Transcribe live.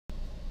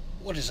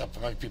What is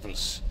up, my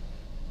peoples?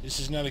 This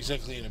is not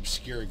exactly an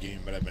obscure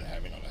game, but I've been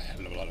having a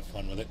hell of a lot of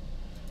fun with it.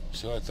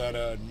 So I thought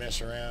I'd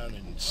mess around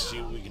and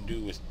see what we can do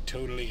with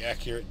totally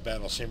accurate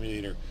Battle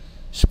Simulator.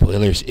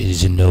 Spoilers, it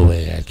is in no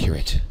way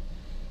accurate.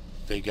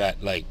 They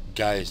got, like,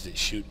 guys that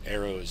shoot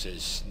arrows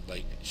as,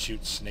 like,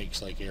 shoot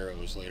snakes like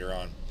arrows later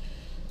on.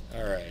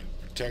 Alright,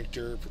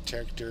 protector,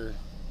 protector.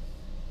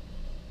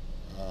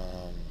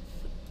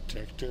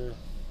 Protector.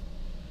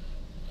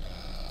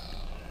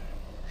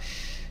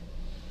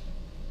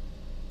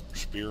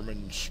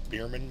 Spearman,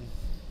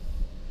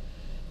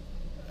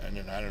 and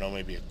then I don't know,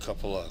 maybe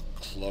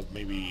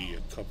maybe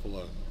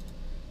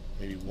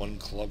one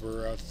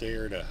clubber out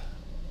there to,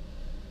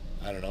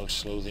 I don't know,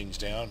 slow things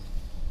down,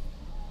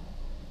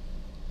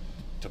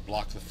 to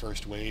block the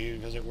first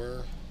wave, as it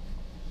were.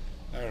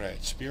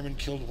 Alright, Spearman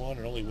killed one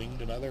and only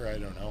winged another, I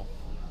don't know.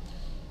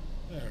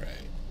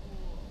 Alright,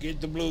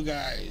 get the blue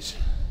guys,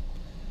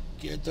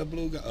 get the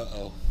blue guys,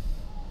 uh-oh,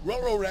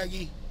 roll,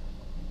 Raggy.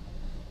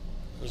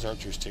 Those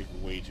archers take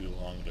way too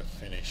long to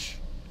finish.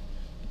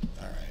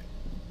 Alright.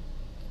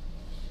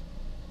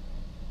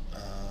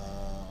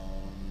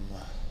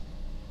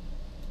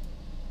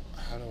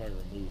 How do I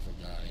remove a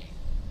guy?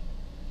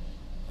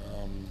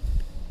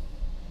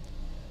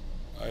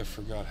 I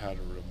forgot how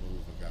to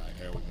remove a guy.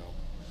 There we go.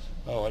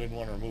 Oh, I didn't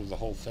want to remove the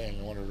whole thing.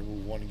 I wanted to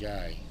remove one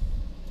guy.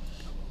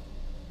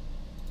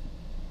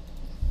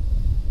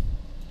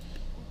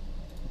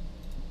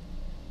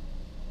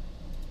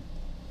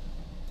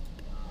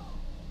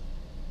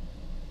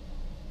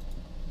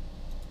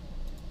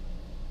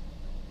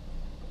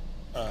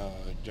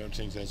 Don't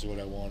think that's what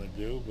I want to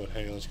do, but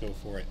hey, let's go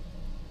for it.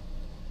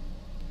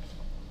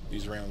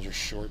 These rounds are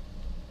short.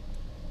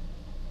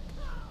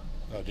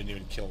 Oh, I didn't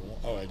even kill one.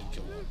 Oh, I did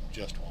kill one.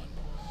 Just one.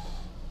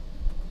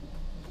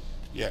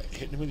 Yeah,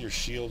 hitting him with your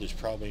shield is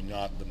probably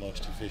not the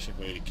most efficient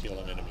way to kill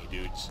an enemy,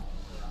 dudes.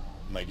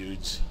 My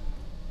dudes.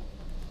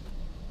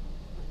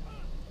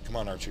 Come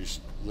on, archers.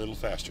 A little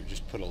faster.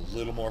 Just put a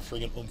little more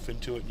friggin' oomph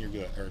into it and you're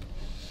good. Or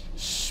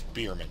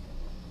spearmen.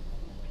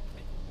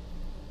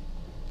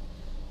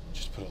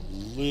 Put a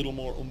little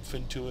more oomph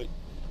into it.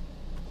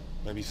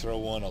 Maybe throw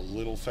one a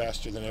little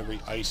faster than every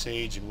Ice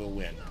Age and we'll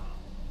win.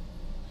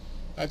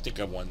 I think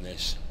I won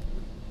this.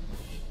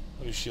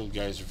 Those shield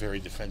guys are very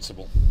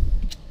defensible.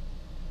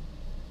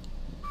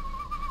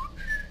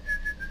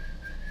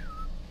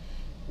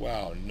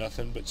 Wow,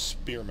 nothing but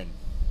spearmen.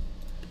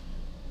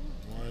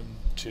 1,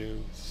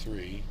 2,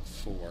 3,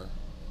 4.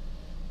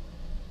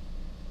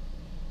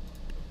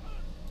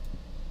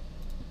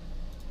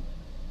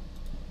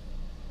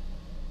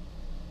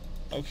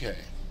 Okay.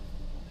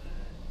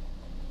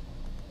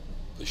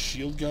 The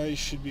shield guys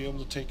should be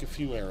able to take a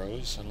few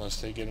arrows,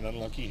 unless they get an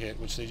unlucky hit,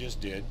 which they just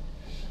did.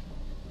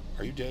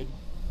 Are you dead?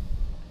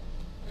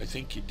 I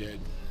think you're dead.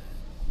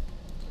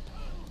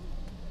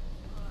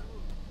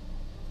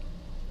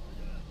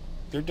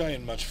 They're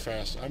dying much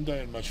faster. I'm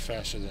dying much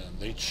faster than them.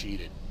 They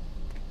cheated.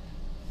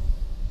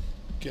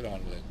 Get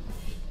on with it.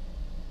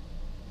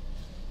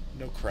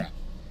 No crap.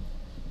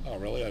 Oh,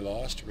 really? I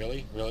lost?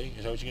 Really? Really?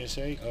 Is that what you're going to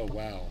say? Oh,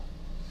 wow.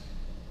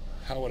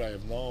 How would I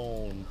have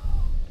known?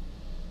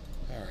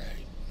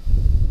 Alright.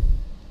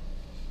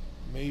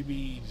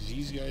 Maybe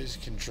these guys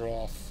can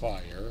draw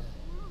fire.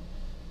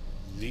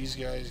 These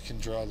guys can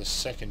draw the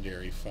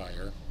secondary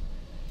fire.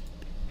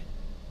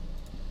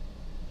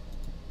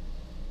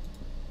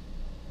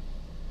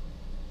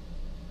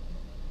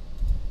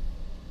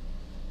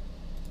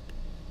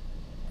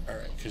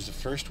 Alright, because the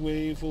first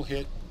wave will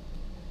hit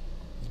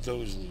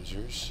those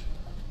losers.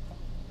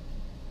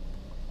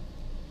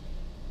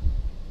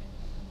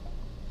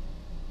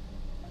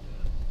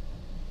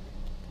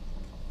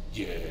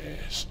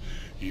 Yes,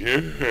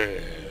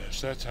 yes,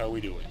 that's how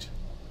we do it.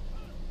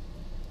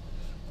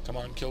 Come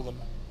on, kill them.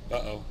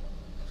 Uh-oh.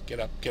 Get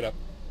up, get up.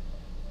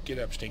 Get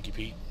up, Stinky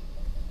Pete.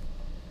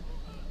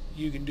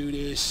 You can do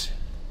this.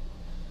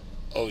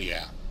 Oh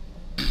yeah.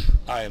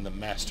 I am the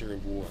master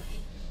of war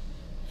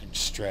and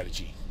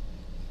strategy.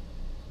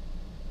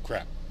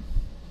 Crap.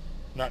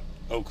 Not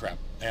oh crap,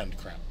 and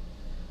crap.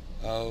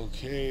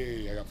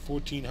 Okay, I got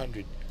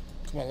 1,400.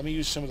 Come on, let me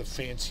use some of the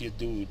fancier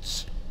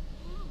dudes.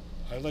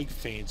 I like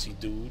fancy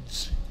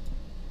dudes.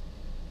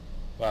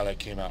 Wow, that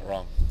came out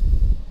wrong.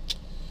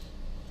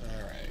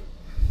 Alright.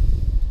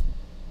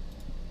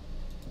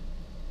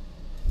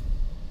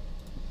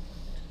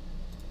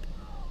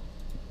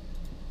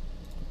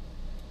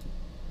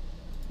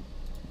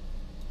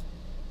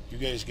 You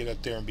guys get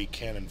up there and be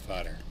cannon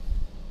fodder.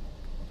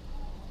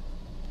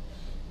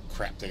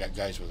 Crap, they got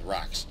guys with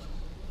rocks.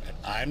 And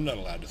I'm not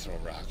allowed to throw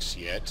rocks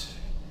yet.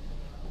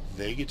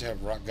 They get to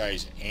have rock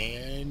guys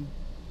and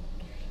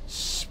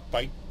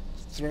spike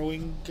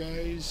throwing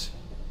guys.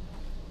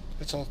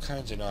 That's all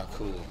kinds of not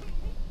cool.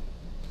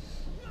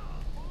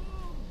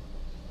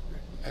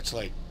 That's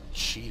like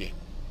cheating.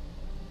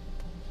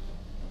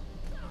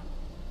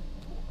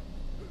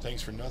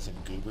 Thanks for nothing,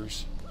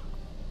 goobers.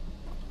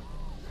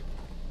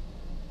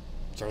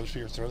 Throw the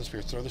spear, throw the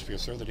spear, throw the spear,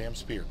 throw the damn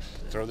spear.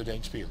 Throw the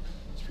dang spear.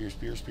 Spear,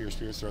 spear, spear,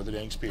 spear, throw the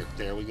dang spear.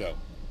 There we go.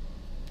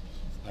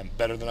 I'm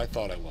better than I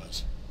thought I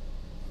was.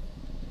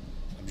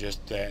 I'm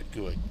just that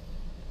good.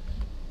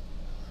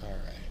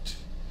 Alright.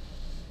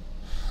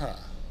 Huh.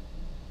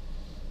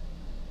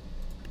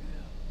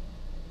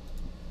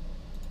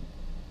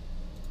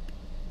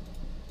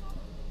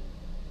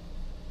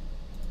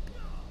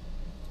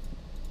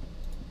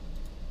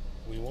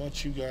 We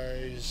want you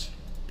guys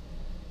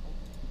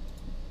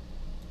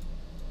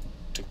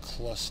to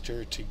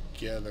cluster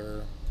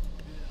together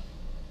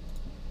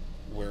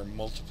where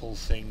multiple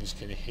things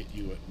can hit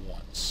you at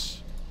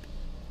once.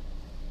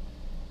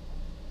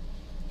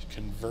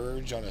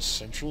 Converge on a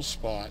central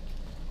spot.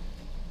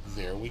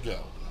 There we go.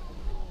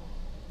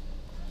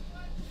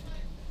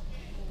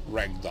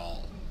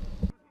 Ragdoll.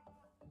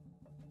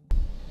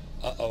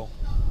 Uh-oh.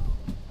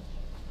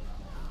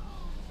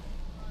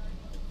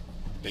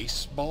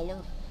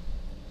 Baseballer?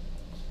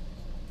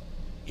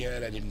 Yeah,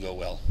 that didn't go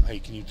well. Hey,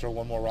 can you throw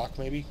one more rock,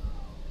 maybe?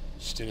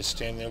 Instead of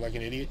standing there like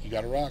an idiot, you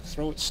got a rock,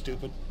 throw it,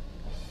 stupid.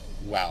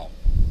 Wow.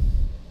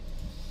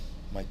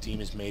 My team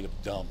is made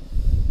of dumb.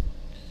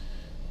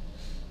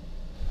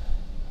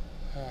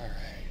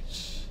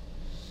 Alright.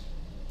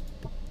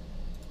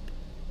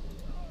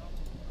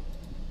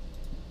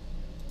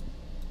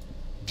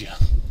 Yeah.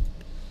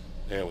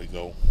 There we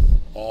go.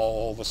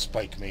 All the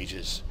spike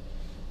mages.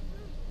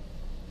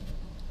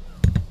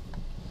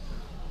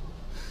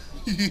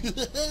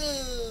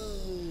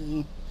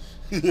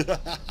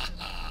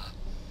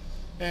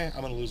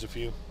 I'm gonna lose a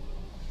few.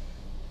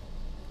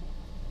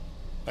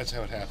 That's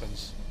how it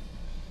happens.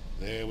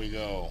 There we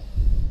go.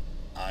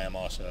 I am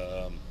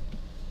awesome.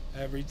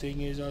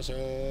 Everything is awesome.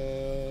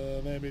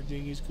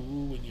 Everything is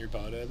cool when you're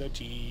part of the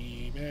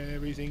team.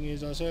 Everything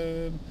is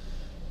awesome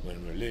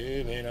when we're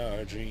living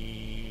our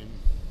dream.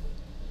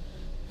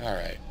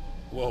 Alright.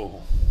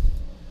 Whoa.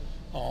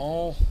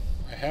 Oh,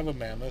 I have a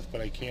mammoth, but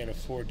I can't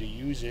afford to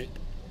use it.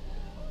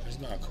 That's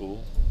not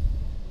cool.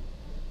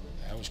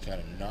 That was kind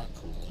of not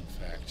cool, in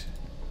fact.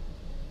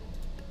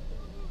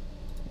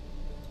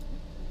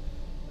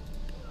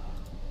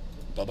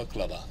 Bubba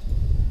Clubba.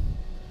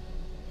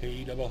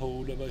 Hey dubba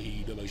ho dubba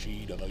he dubba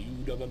she dubba you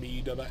dubba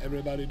me dubba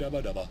everybody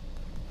dubba dubba.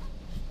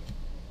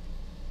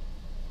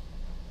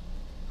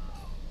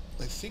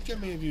 I think I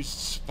may have used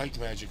spike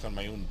magic on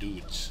my own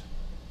dudes.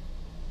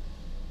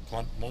 Come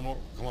on, one more.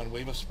 Come on,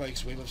 wave of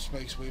spikes, wave of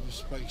spikes, wave of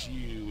spikes.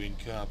 You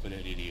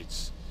incompetent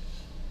idiots.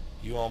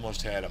 You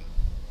almost had them.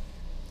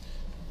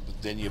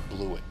 But then you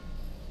blew it.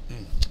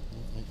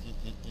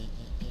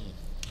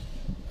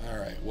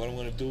 Alright, what I'm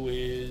going to do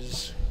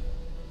is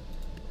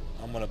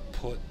I'm going to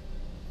put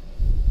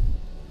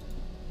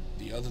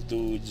the other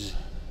dudes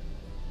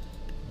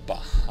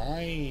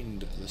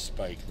behind the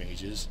spike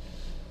mages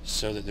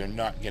so that they're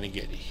not going to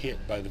get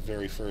hit by the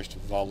very first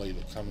volley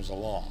that comes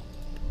along.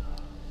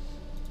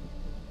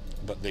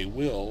 But they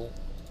will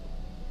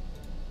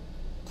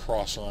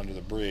cross onto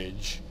the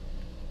bridge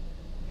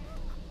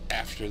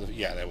after the...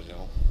 Yeah, there we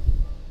go.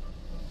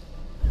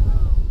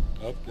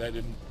 Oh, that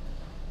didn't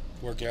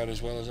work out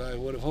as well as I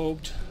would have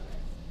hoped.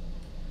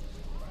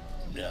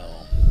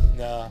 No.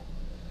 Nah.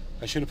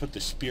 I should have put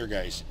the spear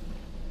guys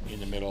in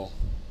the middle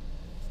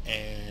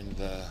and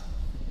the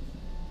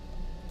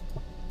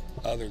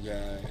other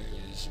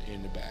guys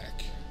in the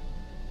back.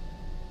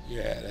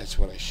 Yeah, that's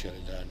what I should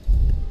have done.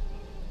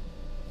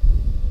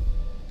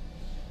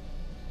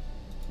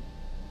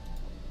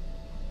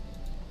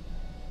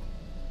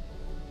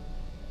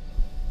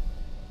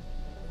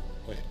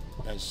 Wait,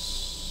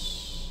 that's...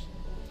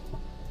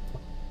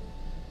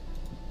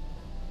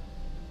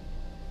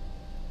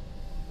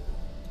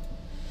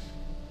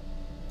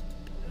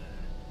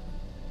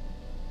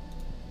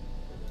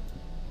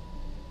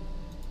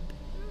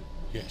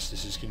 Yes,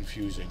 this is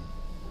confusing.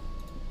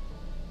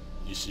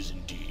 This is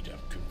indeed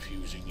a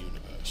confusing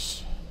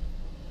universe.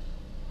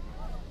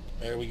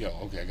 There we go.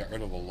 Okay, I got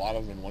rid of a lot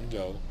of them in one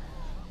go.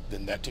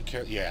 Then that took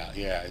care... Yeah,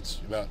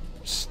 it's about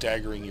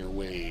staggering your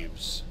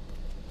waves.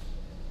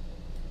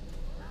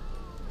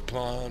 Come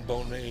on,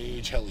 Bone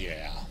Mage, hell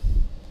yeah.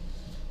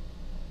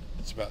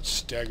 It's about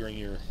staggering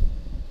your...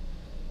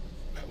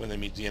 when they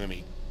meet the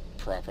enemy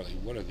properly.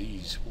 What are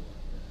these?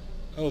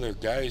 Oh, they're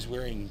guys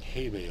wearing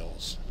hay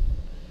bales.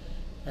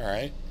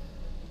 Alright.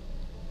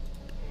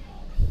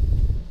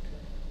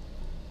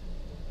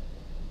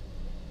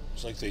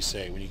 It's like they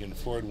say, when you can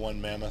afford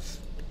one mammoth,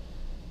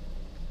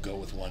 go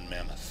with one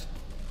mammoth.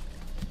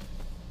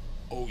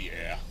 Oh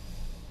yeah.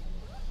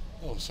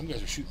 Oh, some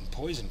guys are shooting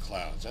poison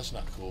clouds. That's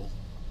not cool.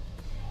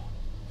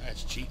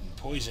 That's cheating.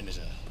 Poison is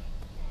a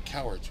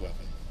coward's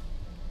weapon.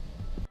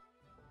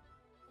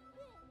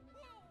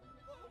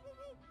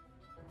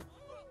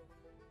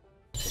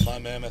 But my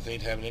mammoth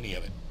ain't having any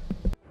of it.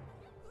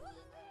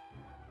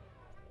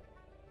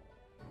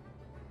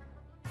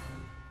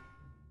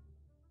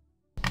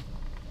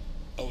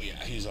 Oh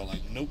yeah, he's all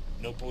like, nope,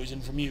 no poison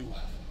from you.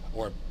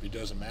 Or, it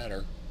doesn't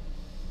matter.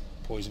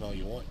 Poison all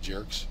you want,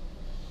 jerks.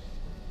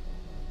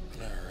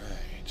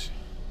 Alright.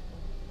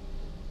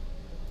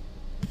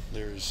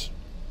 There's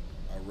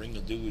a ring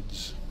of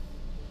dudes.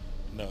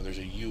 No, there's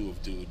a U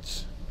of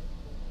dudes.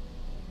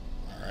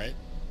 Alright.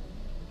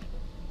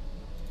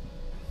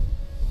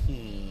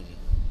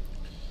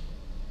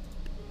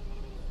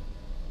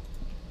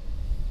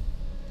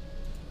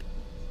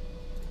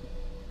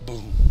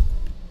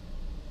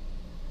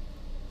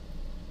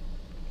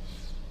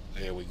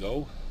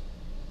 go.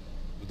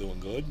 We're doing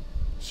good.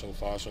 So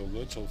far, so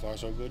good. So far,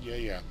 so good. Yeah,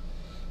 yeah.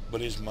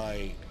 But is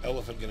my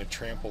elephant going to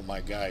trample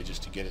my guy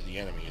just to get at the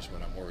enemy is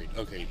what I'm worried.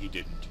 Okay, he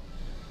didn't.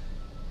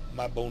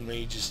 My bone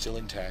mage is still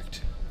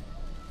intact.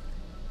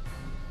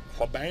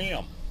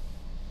 Wha-bam!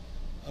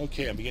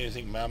 Okay, I'm beginning to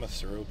think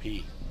mammoths are OP.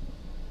 Okay,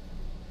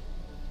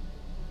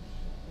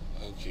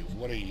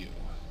 what are you?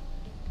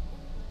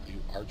 Are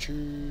you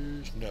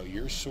archers? No,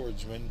 you're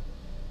swordsmen.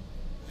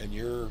 And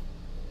you're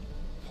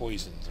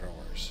poison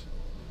throwers.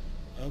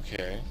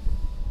 Okay.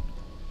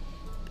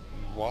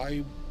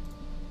 Why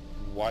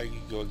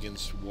go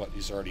against what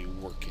is already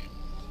working?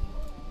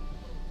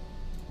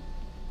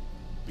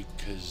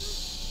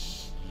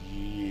 Because,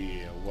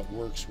 yeah, what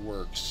works,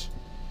 works.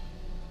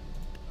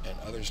 And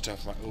other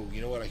stuff might... Oh,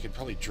 you know what? I could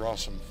probably draw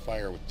some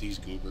fire with these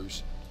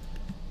goobers.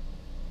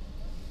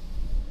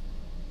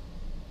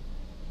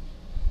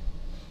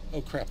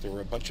 Oh, crap. There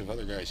were a bunch of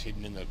other guys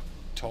hidden in the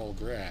tall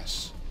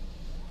grass.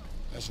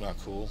 That's not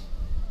cool.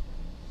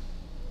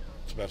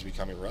 It's about to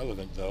become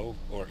irrelevant, though.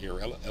 Or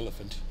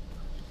elephant.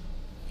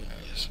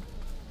 Yes.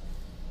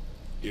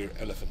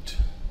 Elephant.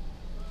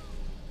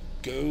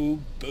 Go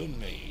Bone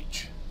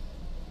Mage.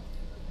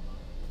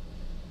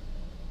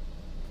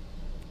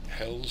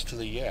 Hells to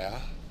the yeah.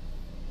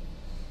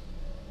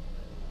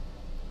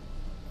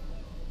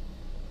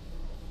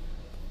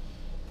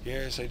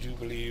 Yes, I do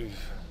believe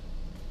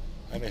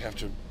I may have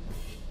to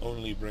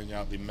only bring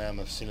out the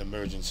mammoths in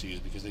emergencies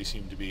because they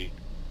seem to be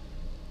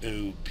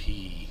OP.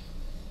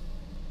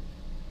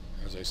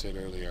 As I said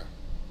earlier.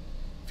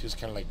 Feels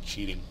kind of like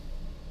cheating.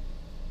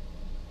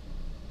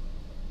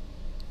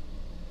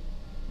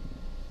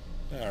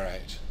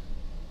 Alright.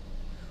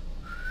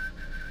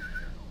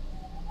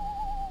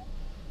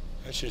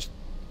 That's just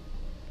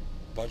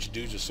a bunch of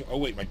dudes. Oh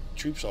wait, my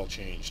troops all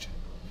changed.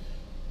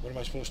 What am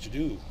I supposed to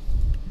do?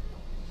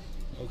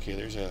 Okay,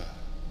 there's a...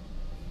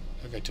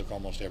 That guy took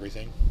almost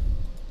everything.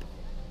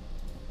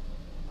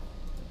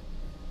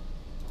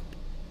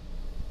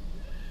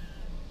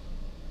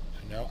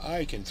 And now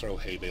I can throw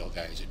hay bale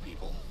guys at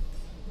people.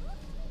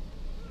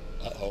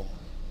 Uh-oh.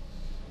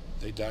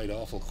 They died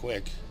awful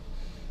quick.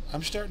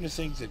 I'm starting to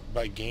think that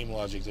by game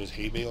logic, those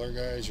hay baler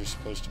guys are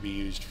supposed to be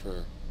used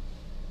for...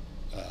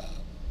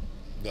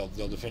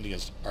 They'll defend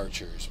against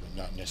archers, but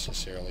not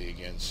necessarily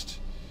against...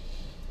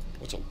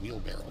 What's a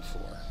wheelbarrow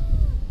for?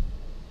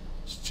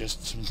 It's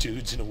just some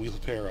dudes in a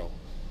wheelbarrow.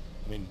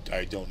 I mean,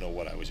 I don't know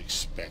what I was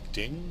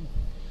expecting.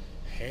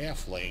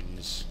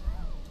 Halflings.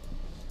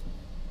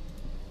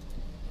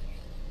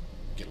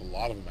 Get a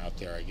lot of them out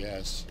there, I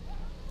guess.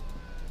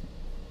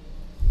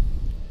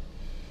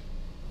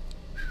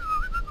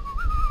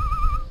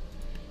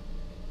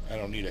 I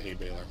don't need a hay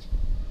baler.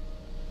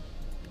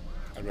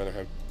 I'd rather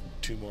have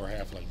 2 more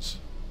halflings.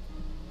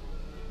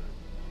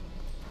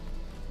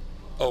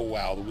 Oh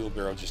wow, the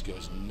wheelbarrow just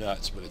goes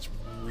nuts, but it's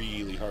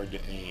really hard to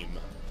aim.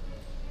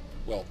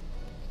 Well,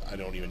 I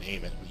don't even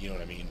aim it, but you know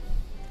what I mean.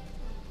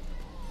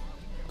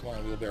 Come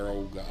on,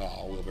 wheelbarrow.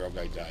 Oh, wheelbarrow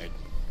guy died.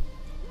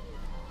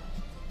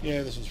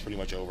 Yeah, this one's pretty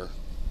much over.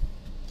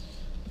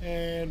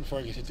 And before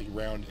I could hit the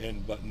round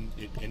end button,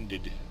 it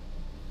ended.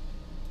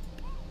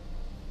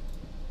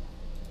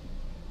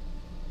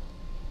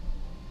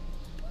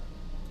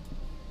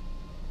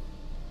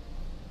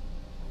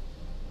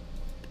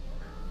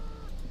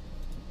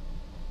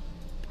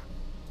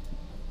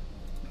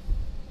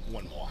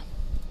 One more.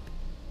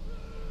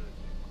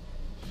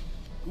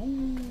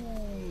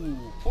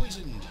 Ooh,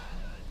 poisoned.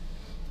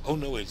 Oh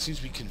no, it seems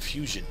to be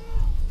confusion.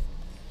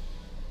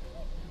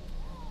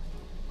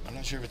 I'm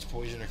not sure if it's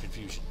poison or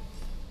confusion.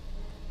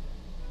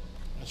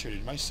 I'm not sure.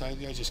 Did my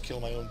side guy just kill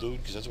my own dude?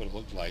 Because that's what it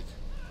looked like.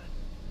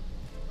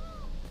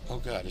 Oh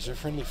god, is there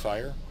friendly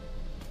fire?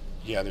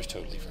 Yeah, there's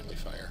totally friendly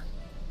fire.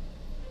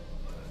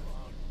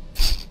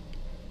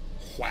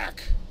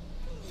 Whack.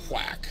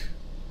 Whack.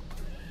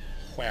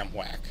 Wham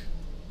whack.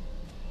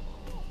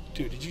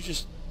 Dude, did you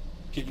just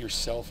get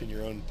yourself in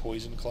your own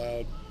poison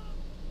cloud?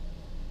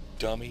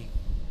 Dummy.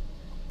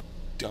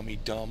 Dummy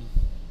dumb.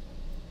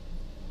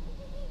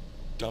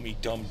 Dummy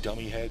dumb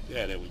dummy head.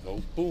 Yeah, there we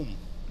go. Boom.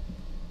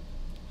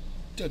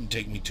 Doesn't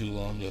take me too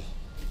long to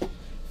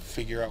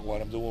figure out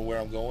what I'm doing, where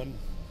I'm going.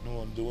 Know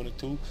what I'm doing it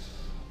to.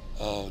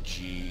 Oh,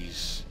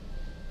 jeez.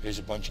 There's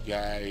a bunch of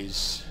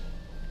guys.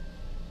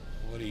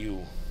 What are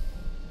you?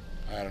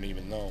 I don't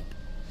even know.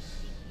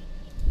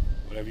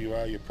 Whatever you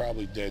are, you're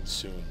probably dead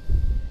soon.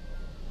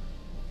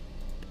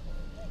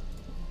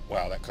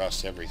 Wow, that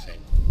costs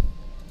everything.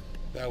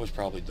 That was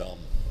probably dumb.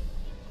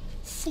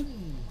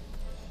 Boom.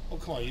 Oh,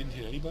 come on, you didn't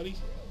hit anybody?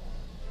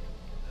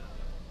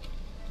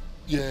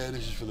 Yeah,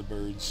 this is for the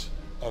birds.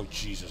 Oh,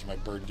 Jesus, my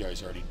bird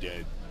guy's already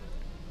dead.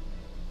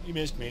 You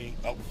missed me.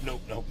 Oh,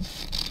 nope, nope.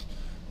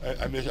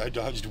 I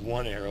dodged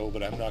one arrow,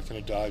 but I'm not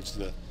going to dodge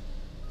the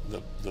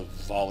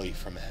volley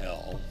from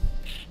hell.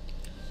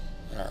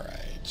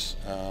 Alright.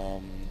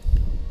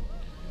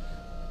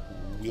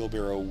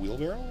 Wheelbarrow?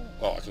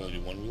 Oh, I can only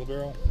do one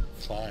wheelbarrow?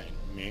 Fine.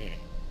 Meh.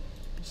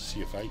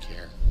 See if I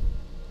care.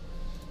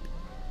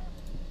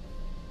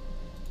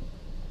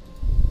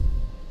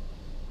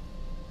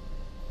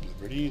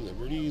 Liberty,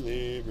 liberty,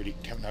 liberty.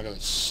 Damn it, now I got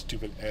that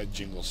stupid ad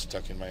jingle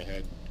stuck in my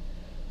head.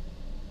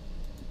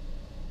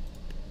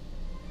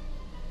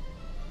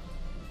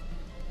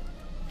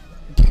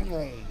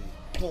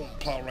 Boom,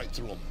 plow right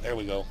through them. There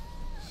we go.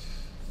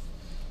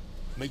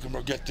 Make them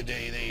forget the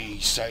day they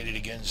sided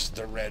against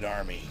the Red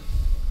Army.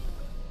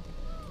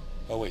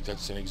 Oh wait,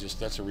 that's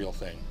a real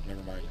thing.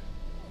 Never mind.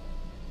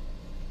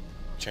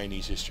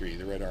 Chinese history,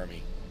 the Red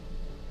Army.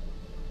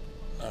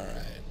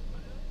 Alright.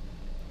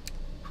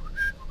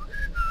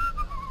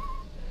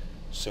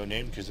 So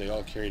named because they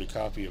all carried a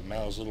copy of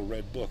Mao's Little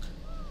Red Book.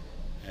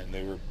 And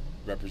they were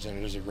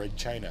representatives of Red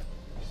China.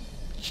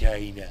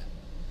 China.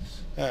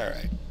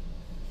 Alright.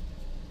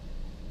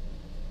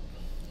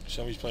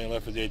 Somebody's playing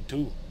Left 4 Dead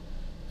 2.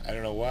 I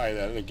don't know why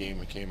that other game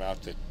that came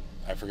out that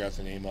I forgot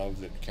the name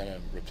of that kind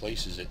of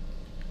replaces it.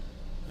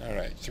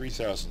 Alright,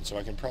 3,000. So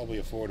I can probably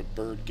afford a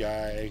bird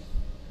guy.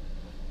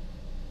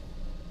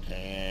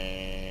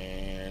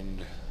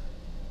 And...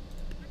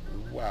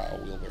 wow,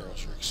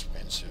 wheelbarrows are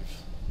expensive.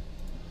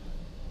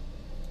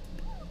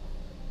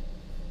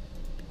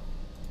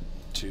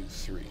 2,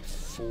 3,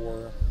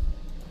 4.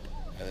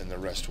 And then the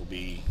rest will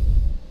be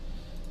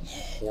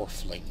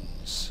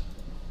Horflings.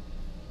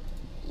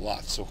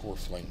 Lots of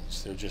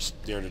Horflings. They're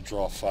just there to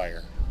draw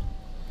fire.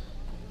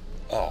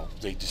 Oh,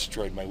 they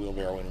destroyed my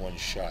wheelbarrow in one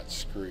shot.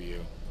 Screw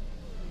you.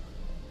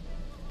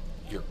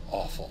 You're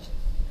awful.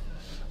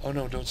 Oh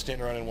no, don't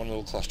stand around in one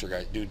little cluster,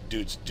 guys.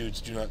 Dudes,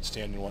 do not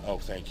stand in one. Oh,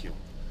 thank you.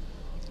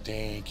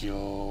 Thank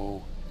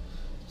you.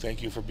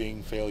 Thank you for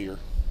being failure.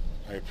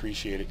 I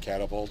appreciate it,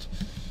 Catapult.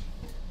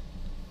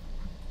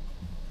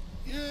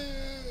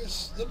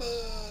 Yes, the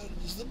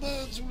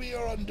birds we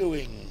are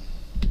undoing.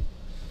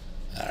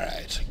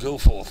 Alright, go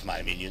forth,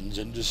 my minions,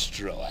 and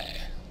destroy.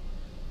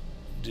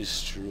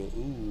 Destroy.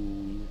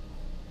 Ooh.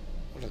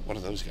 What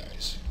are those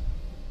guys?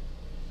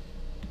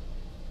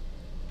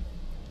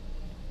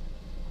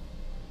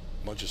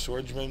 A bunch of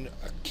swordsmen,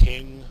 a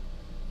king,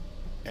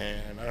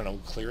 and, I don't know,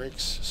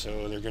 clerics.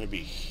 So they're going to be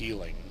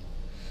healing.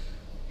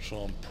 So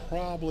I'm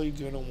probably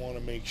going to want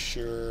to make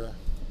sure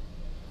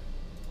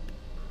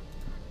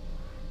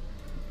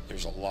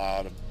there's a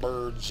lot of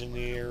birds in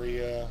the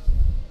area.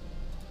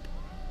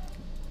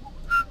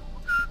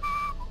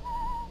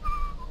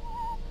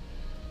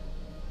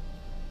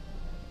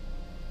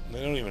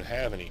 They don't even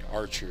have any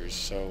archers,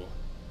 so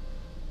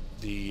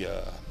the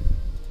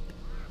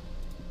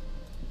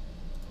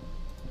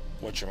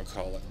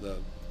whatchamacallit, the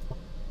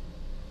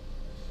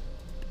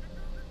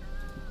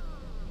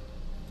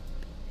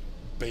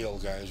Bale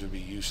guys would be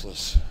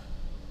useless.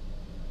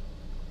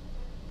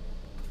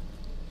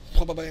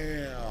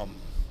 Whabba-bam!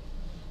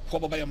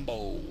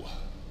 Whabba-bambo!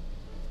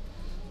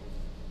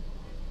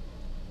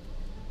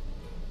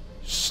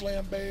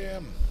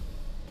 Slam-bam!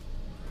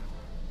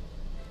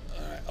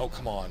 Alright, oh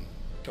come on.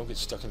 Don't get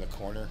stuck in the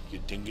corner, you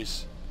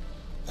dingus.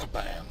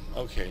 Bam!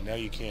 Okay, now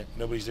you can't,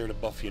 nobody's there to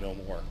buff you no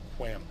more.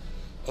 Wham!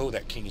 Oh,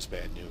 that king is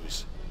bad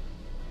news.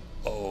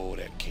 Oh,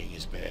 that king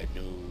is bad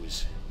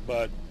news.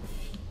 But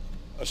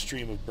a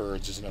stream of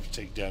birds is enough to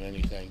take down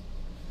anything.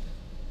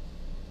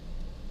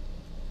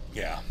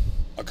 Yeah,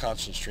 a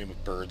constant stream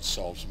of birds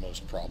solves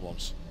most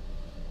problems.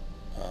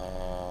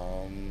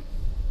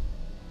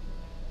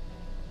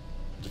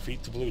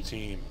 Defeat the blue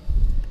team.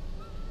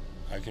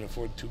 I can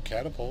afford 2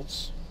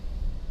 catapults.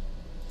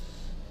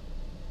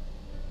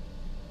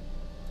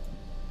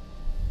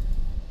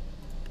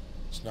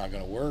 It's not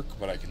going to work,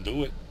 but I can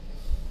do it.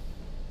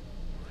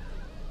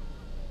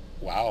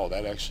 Wow,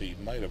 that actually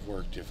might have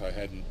worked if I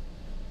hadn't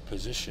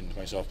positioned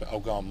myself.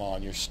 Oh, come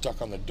on, you're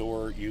stuck on the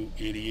door, you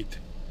idiot.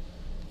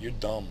 You're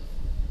dumb.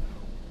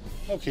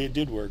 Okay, it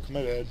did work.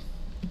 My bad.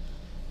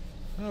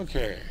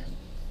 Okay.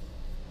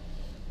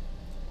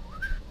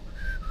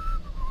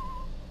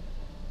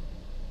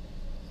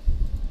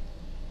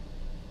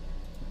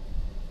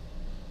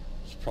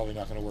 It's probably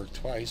not going to work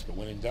twice, but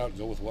when in doubt,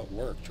 go with what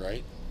worked,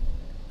 right?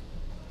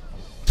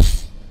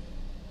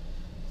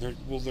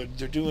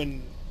 They're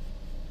doing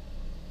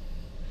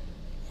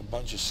a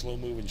bunch of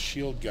slow-moving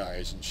shield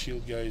guys, and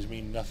shield guys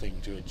mean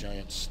nothing to a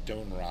giant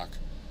stone rock.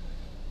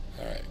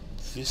 Alright,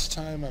 this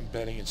time I'm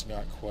betting it's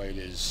not quite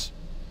as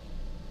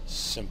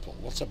simple.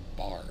 What's a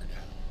bard?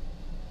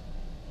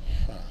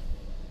 Huh.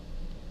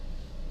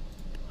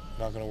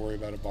 Not going to worry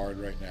about a bard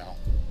right now.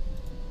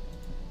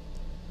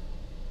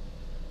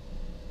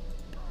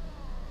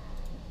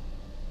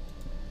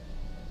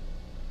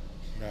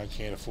 Now I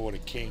can't afford a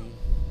king.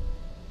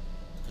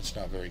 That's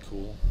not very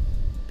cool.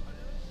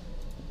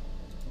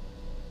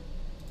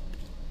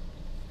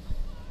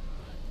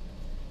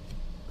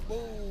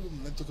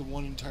 Boom! That took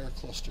one entire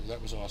cluster.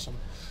 That was awesome.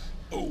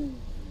 Oh,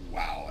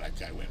 wow, that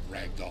guy went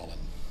ragdolling.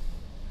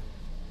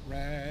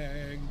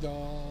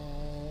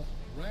 Ragdoll,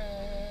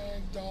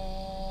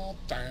 ragdoll.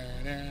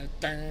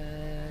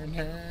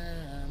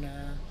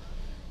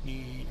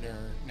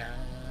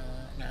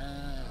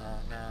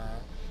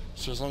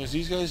 So as long as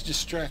these guys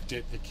distract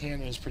it, the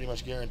cannon is pretty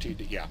much guaranteed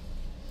to, yeah.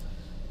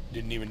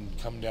 Didn't even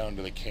come down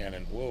to the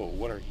cannon. Whoa,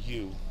 what are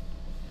you?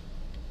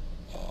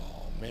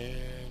 Oh, man,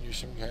 you're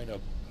some kind of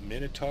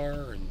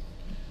Minotaur and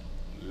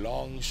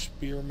long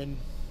spearmen.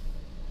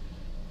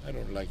 I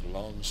don't like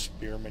long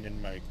spearmen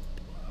in my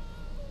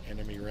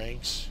enemy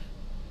ranks.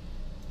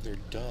 They're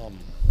dumb.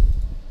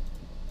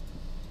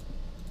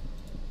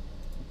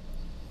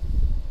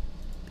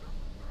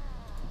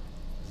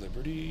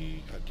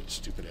 Liberty.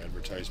 Stupid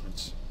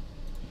advertisements.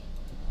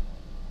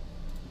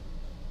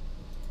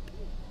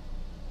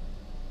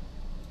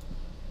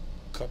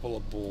 Couple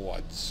of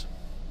boards.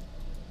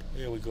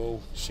 There we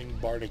go. Sing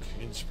Bardic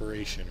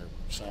Inspiration or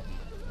something.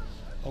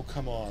 Oh,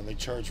 come on. They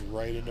charge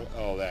right into...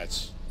 Oh,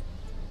 that's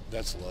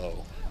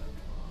low.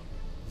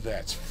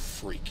 That's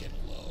freaking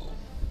low.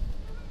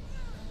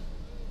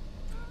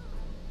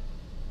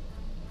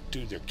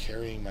 Dude, they're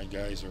carrying my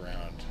guys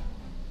around.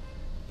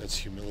 That's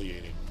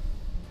humiliating.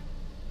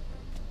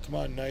 Come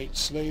on, knight.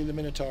 Slay the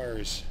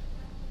Minotaurs.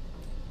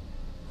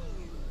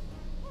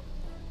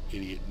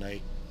 Idiot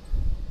knight.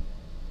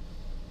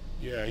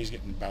 Yeah, he's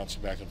getting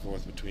bounced back and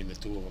forth between the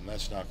two of them.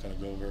 That's not going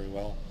to go very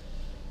well.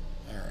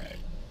 Alright.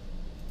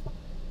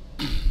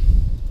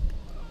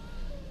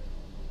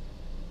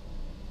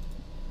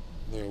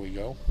 There we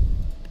go.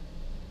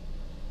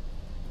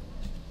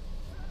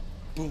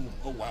 Boom.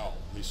 Oh, wow.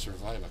 They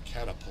survive a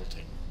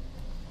catapulting.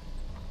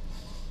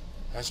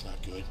 That's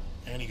not good.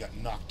 And he got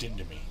knocked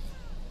into me.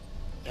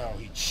 Oh,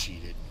 he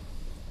cheated.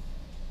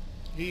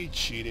 He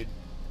cheated.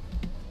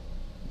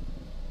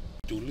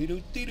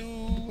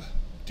 Doodly-doo-dee-doo.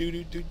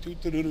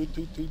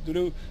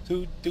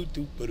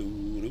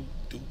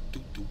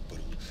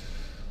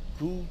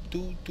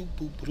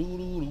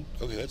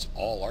 Okay, that's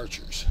all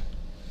archers.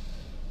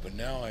 But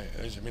now I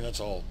mean, that's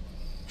all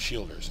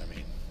shielders. I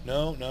mean,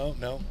 no.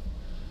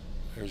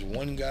 There's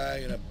one guy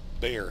in a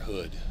bear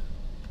hood.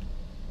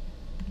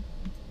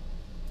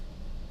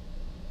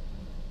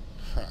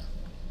 Huh.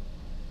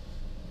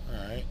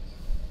 Alright.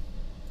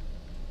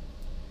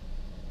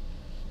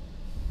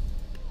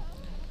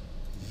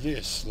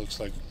 This looks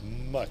like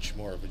much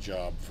more of a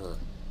job for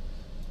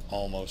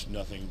almost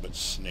nothing but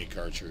snake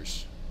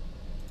archers.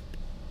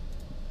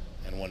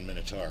 And one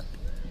Minotaur.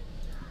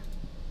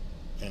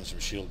 And some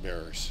shield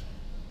bearers.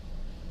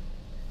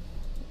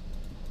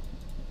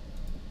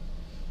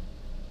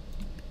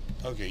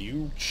 Okay,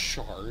 you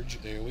charge.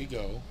 There we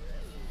go.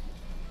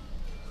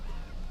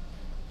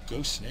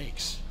 Go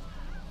snakes.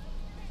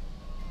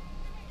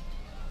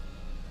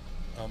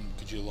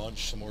 Could you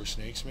launch some more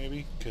snakes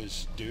maybe?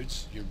 Because,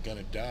 dudes, you're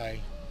gonna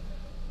die.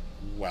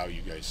 Wow,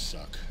 you guys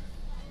suck.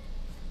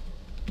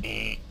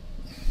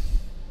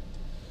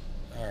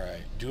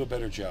 Alright, do a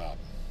better job.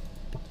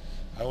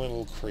 I went a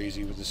little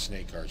crazy with the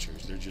snake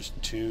archers. They're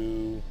just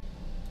too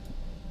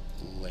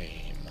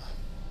lame.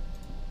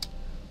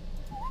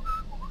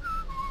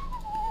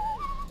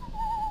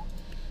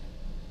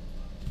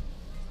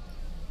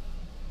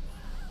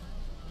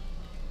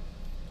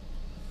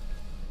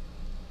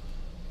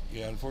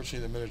 Yeah,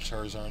 unfortunately the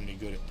Minotaurs aren't any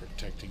good at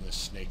protecting the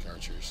snake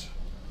archers.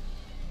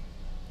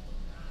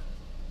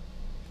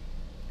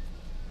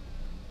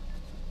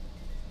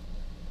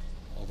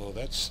 Although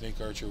that snake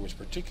archer was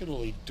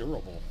particularly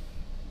durable.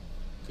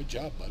 Good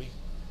job, buddy.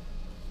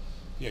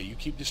 Yeah, you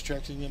keep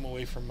distracting them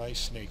away from my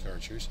snake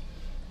archers.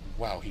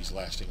 Wow, he's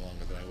lasting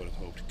longer than I would have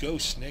hoped. Go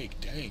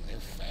snake! Dang, they're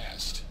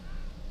fast.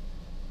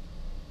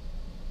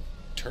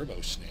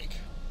 Turbo snake.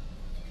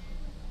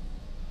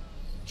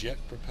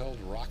 Jet-propelled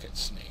rocket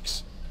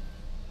snakes.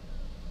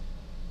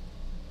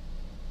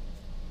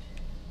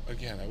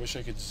 Again, I wish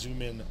I could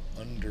zoom in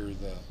under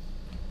the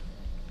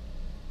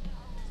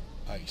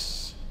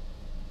ice.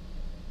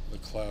 The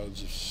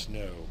clouds of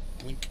snow.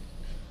 Blink,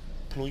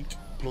 plink,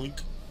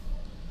 plink.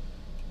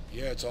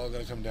 Yeah, it's all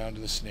going to come down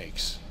to the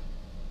snakes.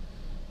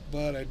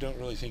 But I don't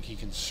really think he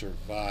can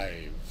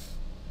survive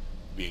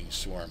being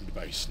swarmed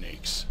by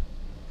snakes.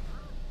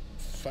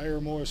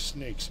 Fire more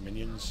snakes,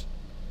 minions.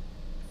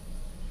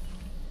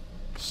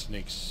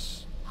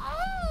 Snakes.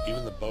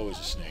 Even the bow is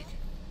a snake.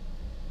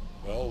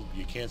 Well,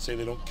 you can't say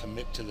they don't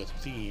commit to the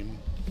theme.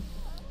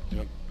 They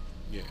don't...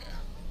 Yeah.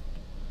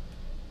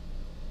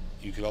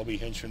 You could all be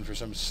henchmen for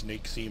some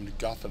snake-themed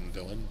Gotham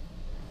villain.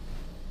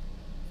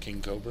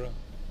 King Cobra.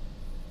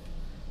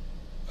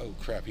 Oh,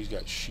 crap, he's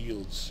got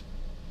shields.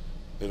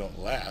 They don't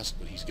last,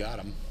 but he's got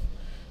them.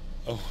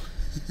 Oh.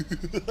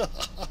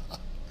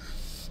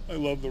 I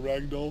love the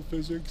ragdoll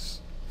physics.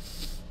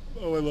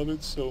 Oh, I love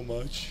it so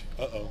much.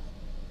 Uh-oh.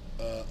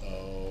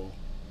 Uh-oh.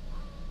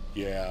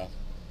 Yeah.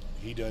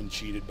 He done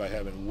cheated by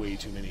having way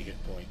too many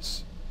hit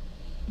points.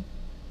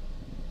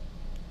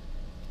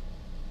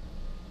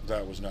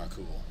 That was not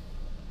cool.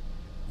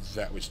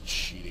 That was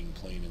cheating,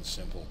 plain and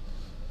simple.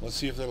 Let's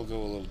see if that'll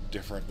go a little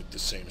different with the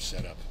same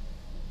setup.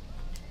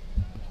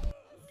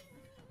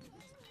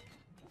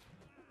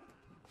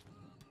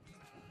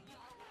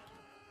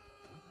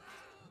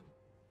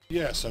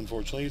 Yes,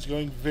 unfortunately, it's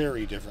going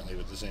very differently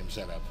with the same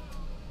setup.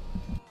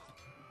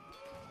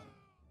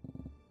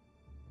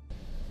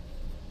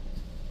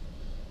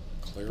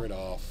 Clear it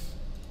off.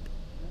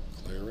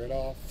 Clear it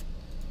off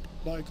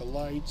like a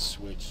light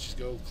switch. Just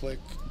go click.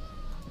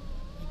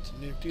 It's a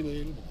nifty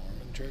little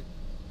Mormon trick.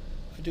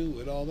 I do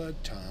it all the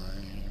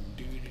time.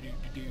 Do do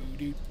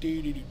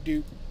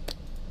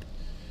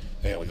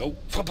There we go.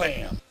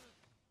 Bam!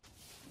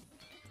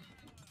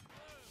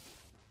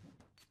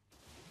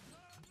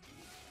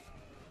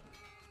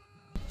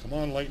 Come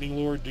on, Lightning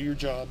Lord, do your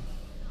job.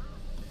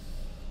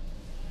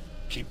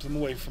 Keep them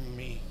away from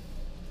me.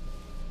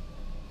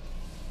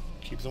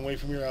 Keep them away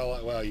from your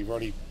ally. Wow, you've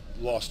already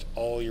lost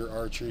all your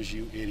archers,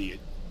 you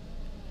idiot.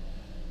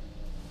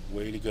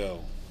 Way to go.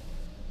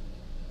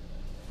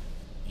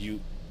 You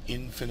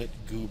infinite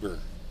goober.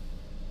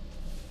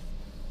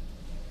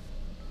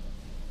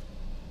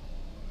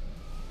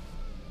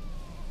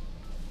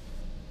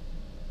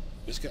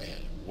 This guy had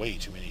way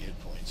too many hit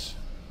points.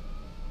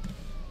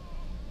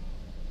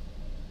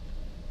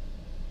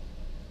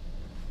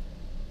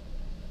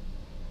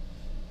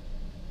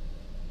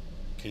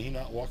 Can he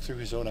not walk through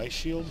his own ice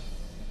shield?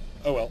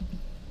 Oh well.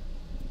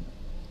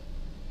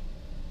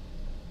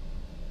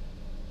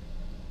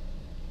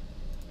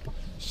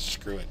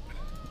 Screw it.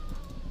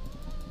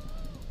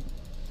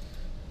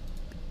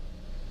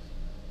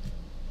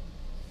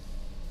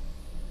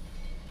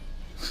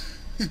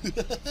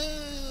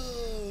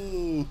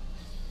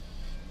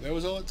 That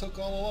was all it took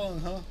all along,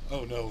 huh?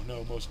 Oh, no,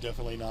 no, most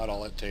definitely not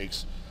all it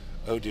takes.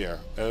 Oh, dear.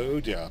 Oh,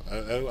 dear.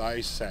 Oh,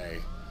 I say.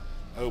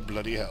 Oh,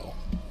 bloody hell.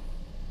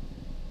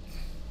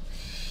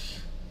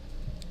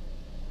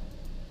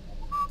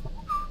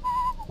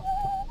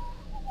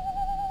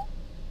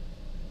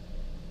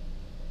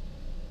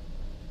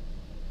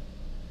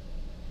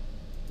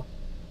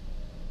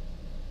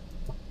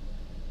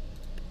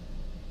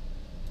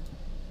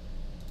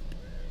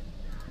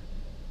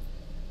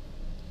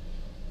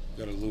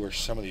 Gotta lure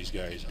some of these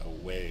guys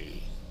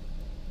away.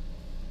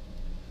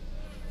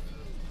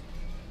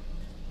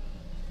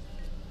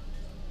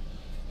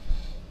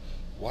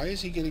 Why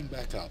is he getting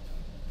back up?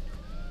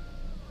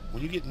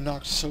 When you get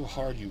knocked so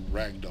hard you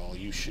ragdoll,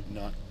 you should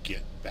not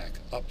get back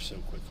up so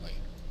quickly.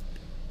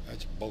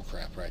 That's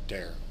bullcrap right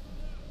there.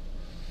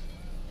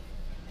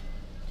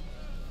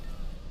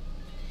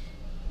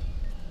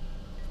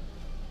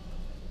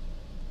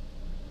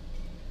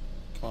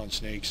 Come on,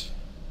 snakes.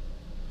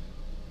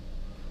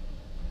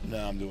 No,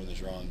 I'm doing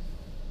this wrong.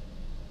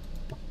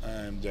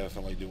 I'm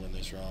definitely doing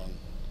this wrong.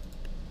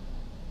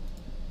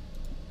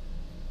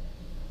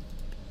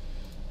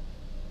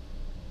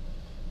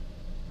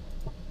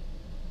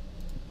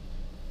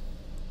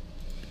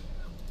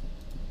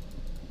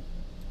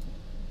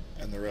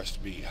 And the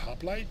rest be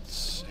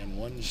hoplites and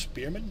one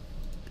spearman.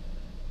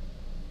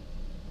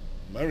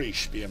 Murray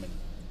spearman.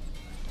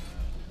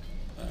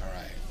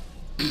 Alright.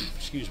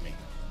 Excuse me.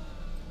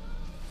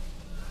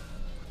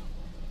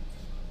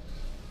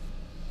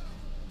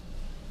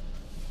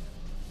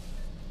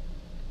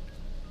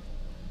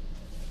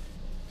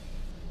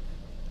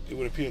 It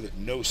would appear that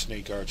no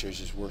snake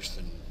archers is worse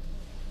than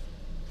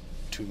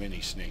too many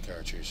snake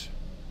archers.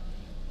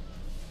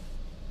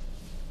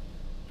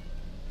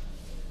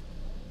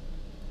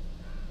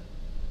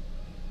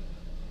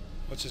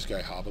 What's this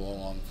guy hobbling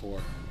along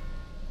for?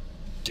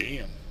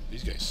 Damn,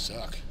 these guys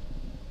suck.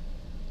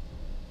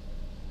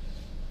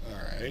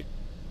 Alright.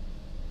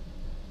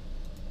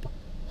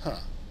 Huh.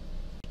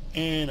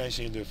 And I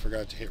seem to have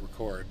forgot to hit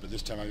record, but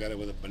this time I got it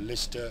with a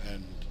ballista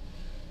and...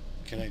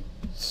 Can I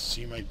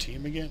see my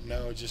team again?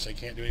 No, it's just I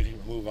can't do anything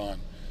but move on.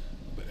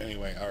 But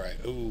anyway, alright.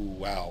 Ooh,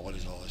 wow, what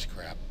is all this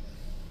crap?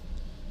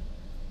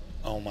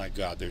 Oh my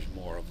god, there's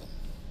more of them.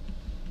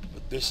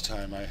 But this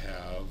time I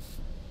have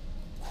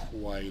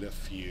quite a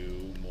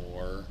few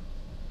more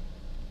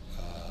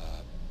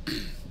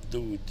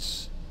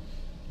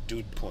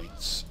dude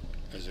points,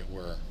 as it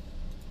were.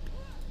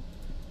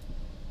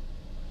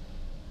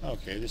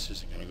 Okay, this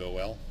isn't going to go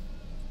well.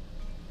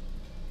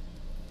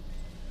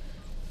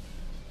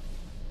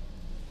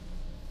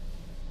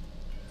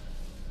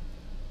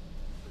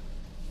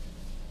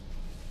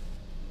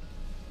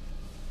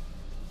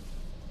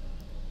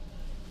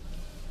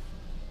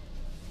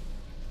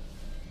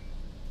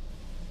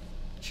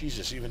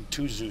 Jesus, even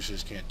two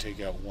Zeuses can't take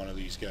out one of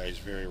these guys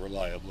very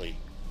reliably.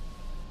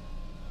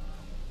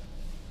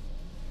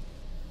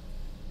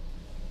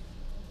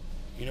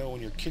 You know,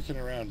 when you're kicking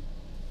around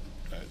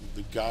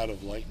the god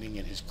of lightning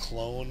and his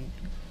clone,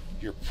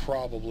 you're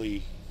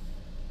probably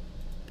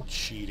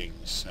cheating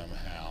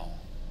somehow.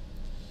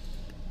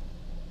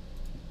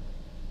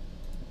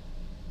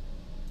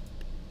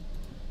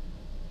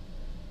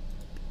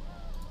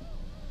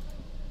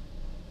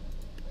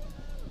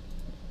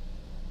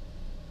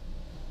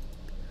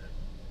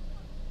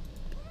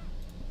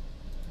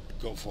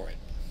 Go for it.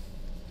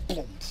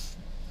 Boom.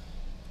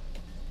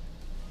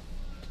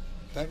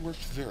 That worked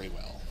very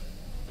well.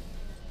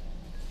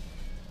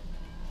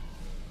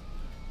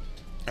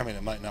 I mean,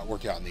 it might not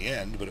work out in the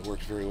end, but it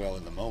worked very well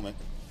in the moment.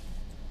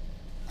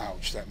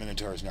 Ouch, that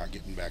Minotaur is not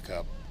getting back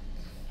up.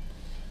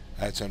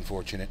 That's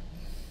unfortunate.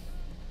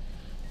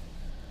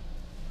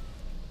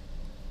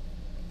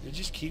 They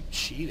just keep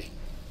cheating.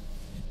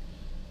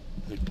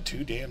 They're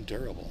too damn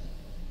durable.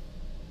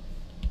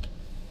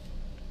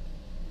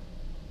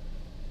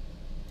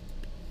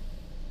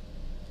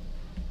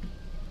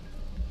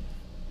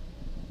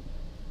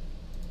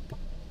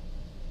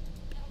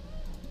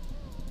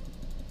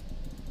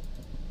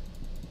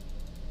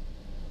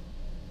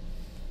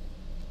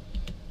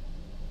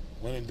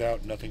 find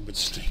out nothing but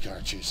snake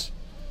arches.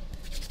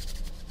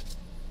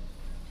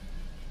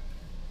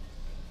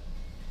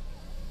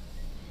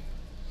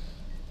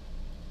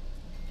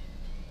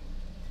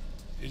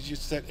 It's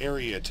just that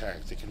area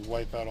attack that can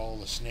wipe out all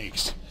the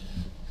snakes.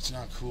 It's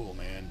not cool,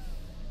 man.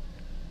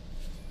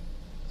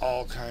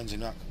 All kinds of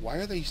not... Why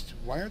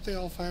aren't they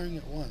all firing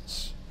at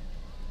once?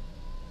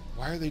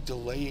 Why are they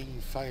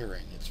delaying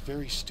firing? It's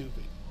very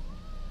stupid.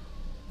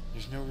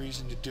 There's no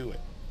reason to do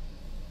it.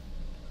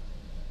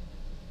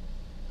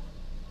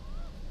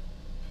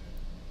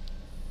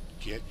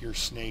 Get your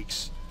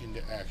snakes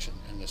into action.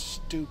 And the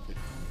stupid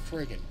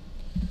friggin'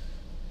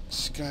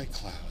 sky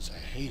clouds. I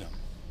hate them.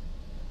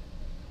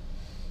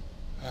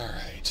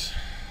 Alright.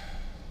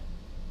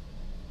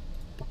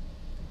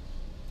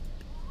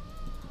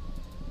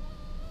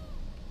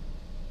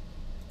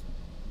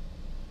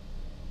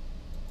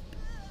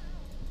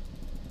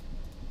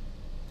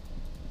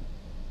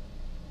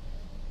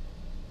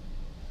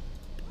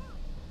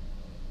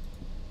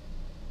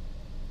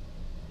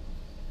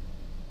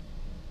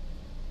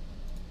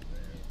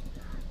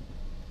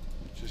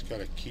 Just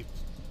gotta keep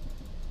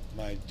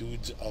my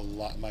dudes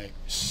alive, my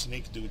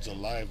snake dudes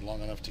alive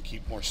long enough to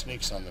keep more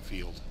snakes on the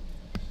field.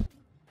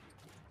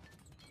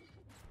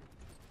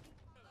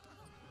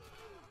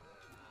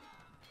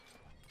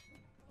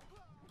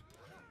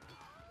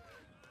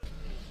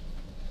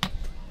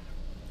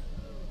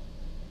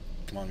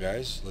 Come on,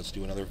 guys, let's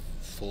do another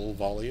full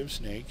volley of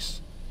snakes.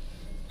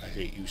 I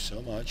hate you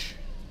so much.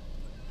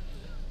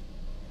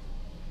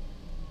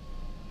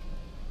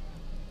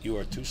 You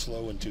are too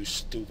slow and too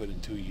stupid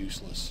and too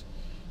useless.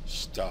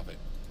 Stop it.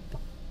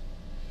 Right.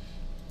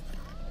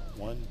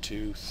 1,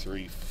 2,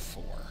 3,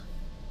 4.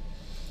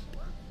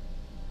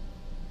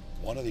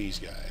 One of these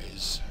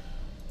guys.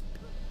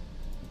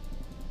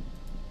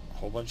 A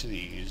whole bunch of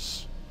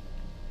these.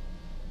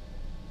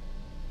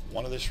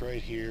 One of this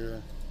right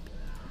here.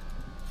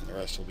 And the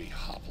rest will be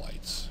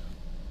hoplites.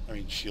 I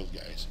mean, shield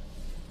guys.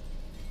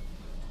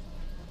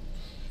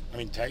 I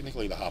mean,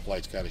 technically the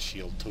hoplite's got a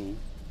shield too.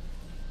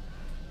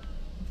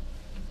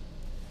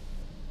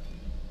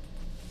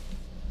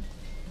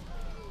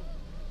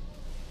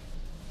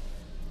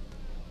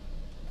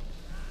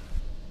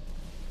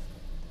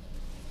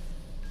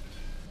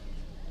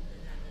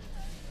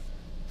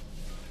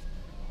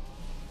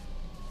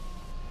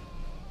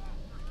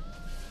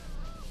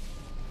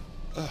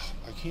 Ugh,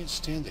 I can't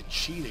stand the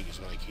cheating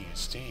is what I can't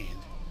stand.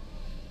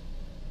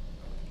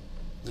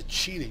 The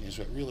cheating is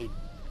what really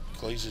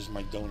glazes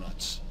my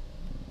donuts.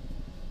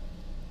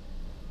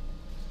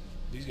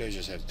 These guys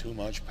just have too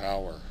much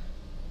power.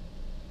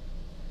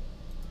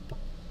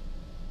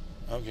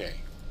 Okay.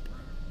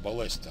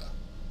 Ballista.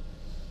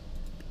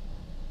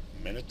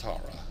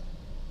 Minotaura.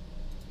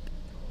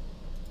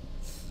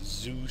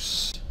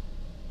 Zeus.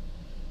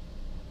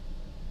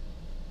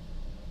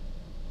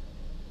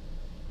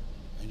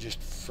 And just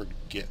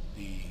forget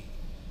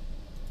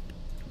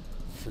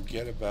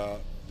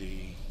about the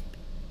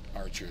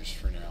archers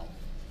for now,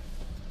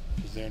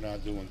 because they're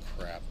not doing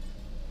crap.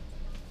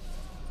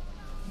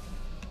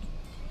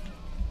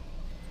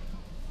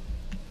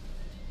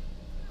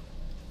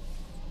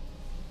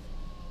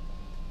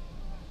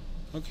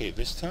 Okay,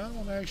 this time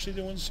I'm actually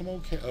doing some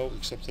okay. Oh,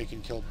 except they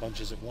can kill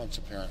bunches at once,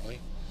 apparently.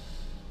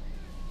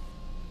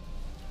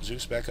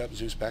 Zeus back up,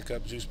 Zeus back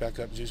up, Zeus back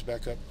up, Zeus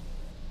back up.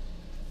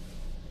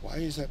 Why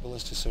is that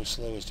ballista so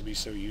slow as to be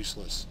so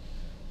useless?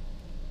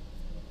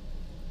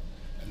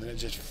 And then it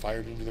just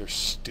fired into their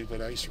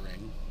stupid ice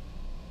ring.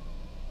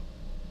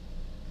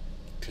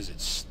 Because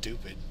it's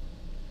stupid.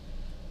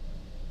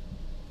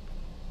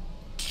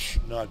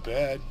 Not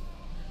bad.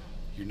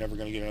 You're never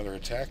going to get another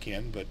attack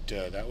in, but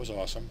that was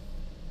awesome.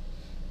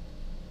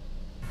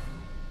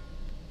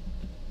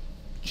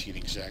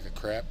 Cheating sack of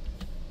crap.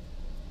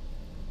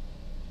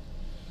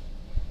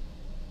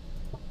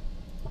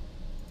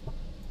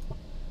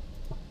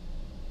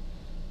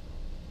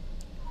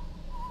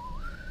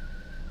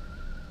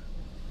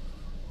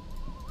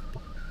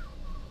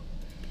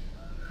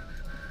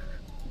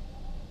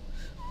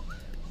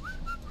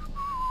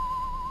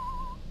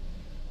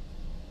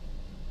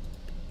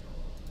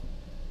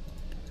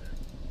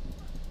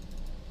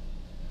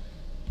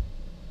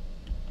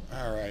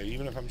 Alright,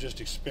 even if I'm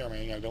just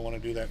experimenting, I don't want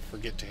to do that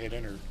forget to hit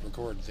enter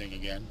record thing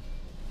again.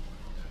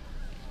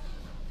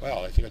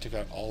 Well, I think I took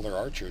out all their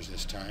archers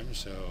this time,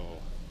 so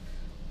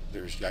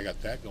I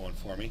got that going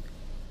for me.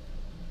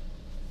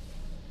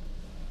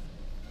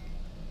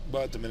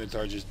 But the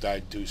Minotaur just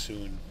died too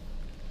soon.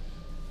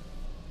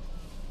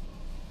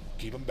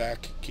 Keep him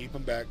back,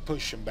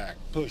 push him back,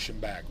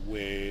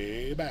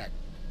 way back.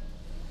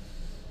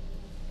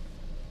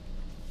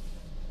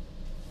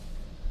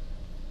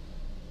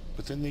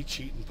 But then they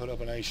cheat and put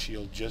up an ice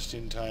shield just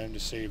in time to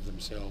save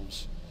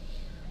themselves.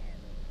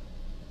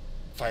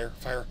 Fire,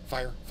 fire,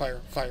 fire,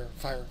 fire, fire,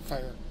 fire,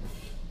 fire.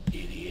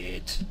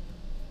 Idiot.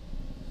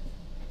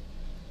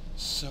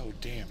 So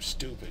damn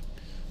stupid.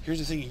 Here's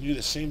the thing, you can do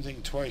the same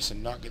thing twice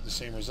and not get the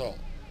same result.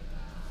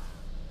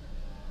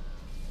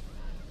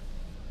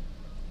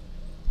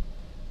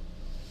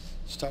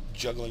 Stop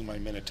juggling my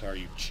Minotaur,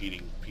 you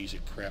cheating piece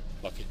of crap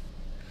bucket.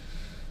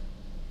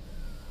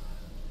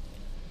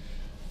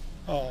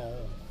 Oh,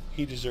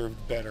 he deserved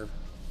better.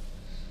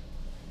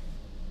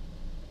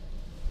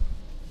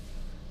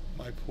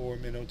 My poor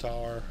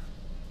Minotaur.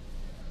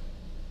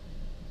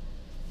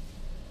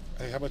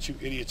 Hey, how about you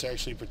idiots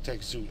actually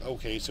protect Zeus?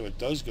 Okay, so it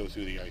does go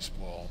through the ice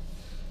wall.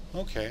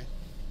 Okay.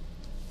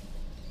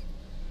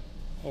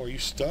 Oh, are you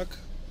stuck?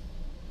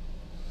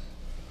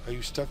 Are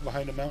you stuck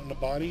behind a mountain of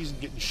bodies and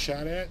getting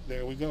shot at?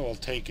 There we go, I'll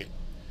take it.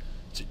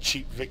 It's a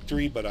cheap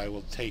victory, but I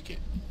will take it.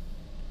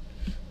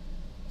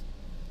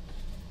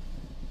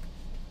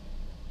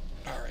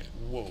 Alright,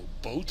 whoa,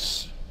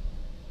 boats?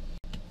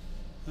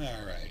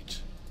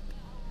 Alright.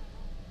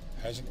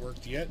 Hasn't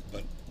worked yet,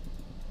 but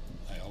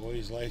I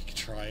always like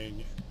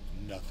trying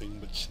nothing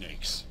but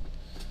snakes.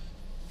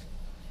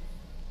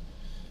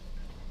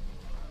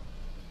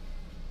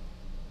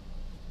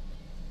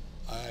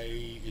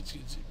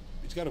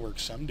 It's got to work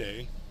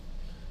someday.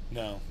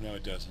 No,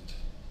 it doesn't.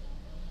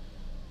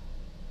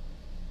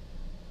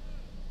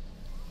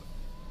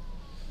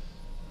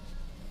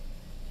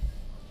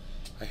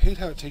 I hate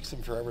how it takes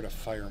them forever to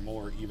fire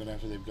more even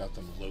after they've got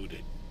them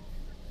loaded.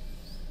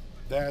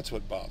 That's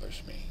what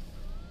bothers me.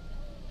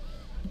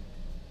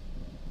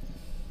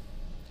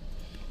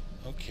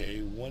 Okay,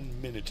 one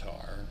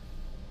Minotaur.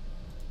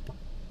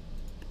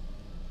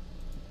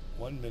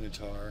 One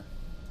Minotaur.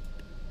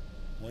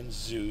 One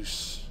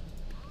Zeus.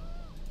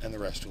 And the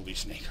rest will be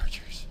snake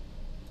archers.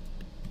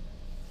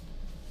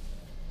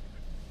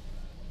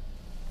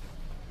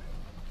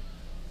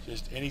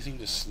 Just anything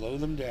to slow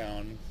them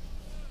down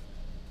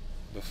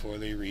before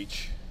they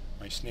reach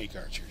my snake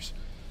archers.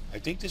 I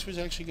think this was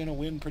actually going to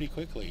win pretty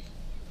quickly.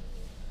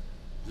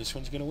 This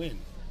one's going to win.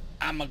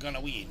 I'm going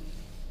to win.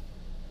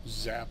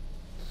 Zap.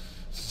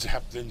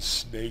 Zap, then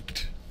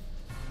snaked.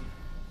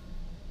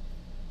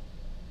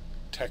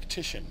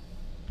 Tactician.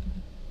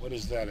 What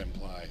does that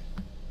imply?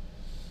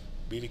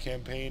 Beat a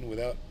campaign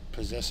without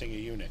possessing a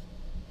unit.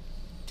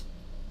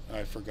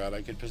 I forgot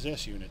I could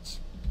possess units.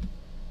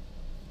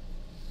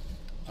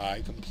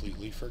 I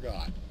completely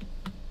forgot.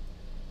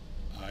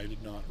 I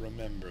did not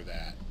remember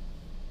that.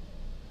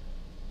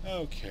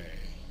 Okay.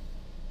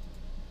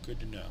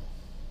 Good to know.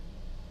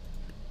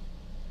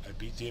 I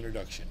beat the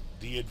introduction.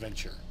 The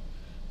adventure.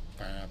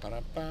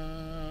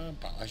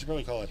 I should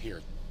probably call it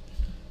here.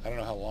 I don't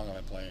know how long I've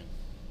been playing.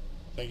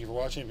 Thank you for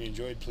watching. If you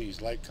enjoyed, please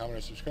like, comment,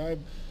 or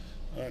subscribe.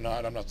 Or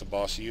not, I'm not the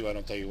boss of you. I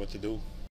don't tell you what to do.